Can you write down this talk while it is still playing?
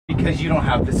because you don't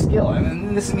have the skill. I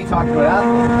mean, this is me talking about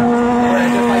athletes.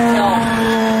 Whereas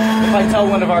if I tell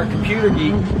one of our computer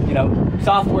geek, you know,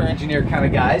 software engineer kind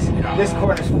of guys, this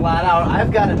corner's flat out,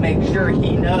 I've got to make sure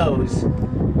he knows,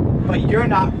 but you're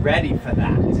not ready for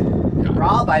that.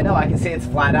 Rob, I know I can say it's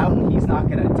flat out, and he's not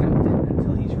going to attempt it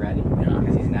until he's ready,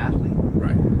 because he's an athlete.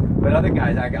 Right. But other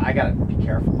guys, I got to be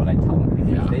careful what I tell them,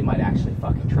 because they might actually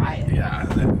fucking try it. Yeah.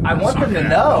 I want them to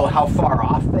know how far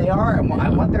off they are, and I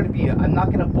want there to be, I'm not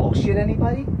going to bullshit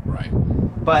anybody. Right.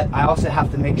 But I also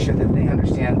have to make sure that they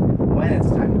understand when it's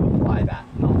time to apply that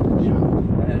knowledge.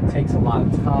 And it takes a lot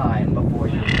of time before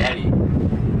you're ready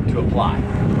to apply.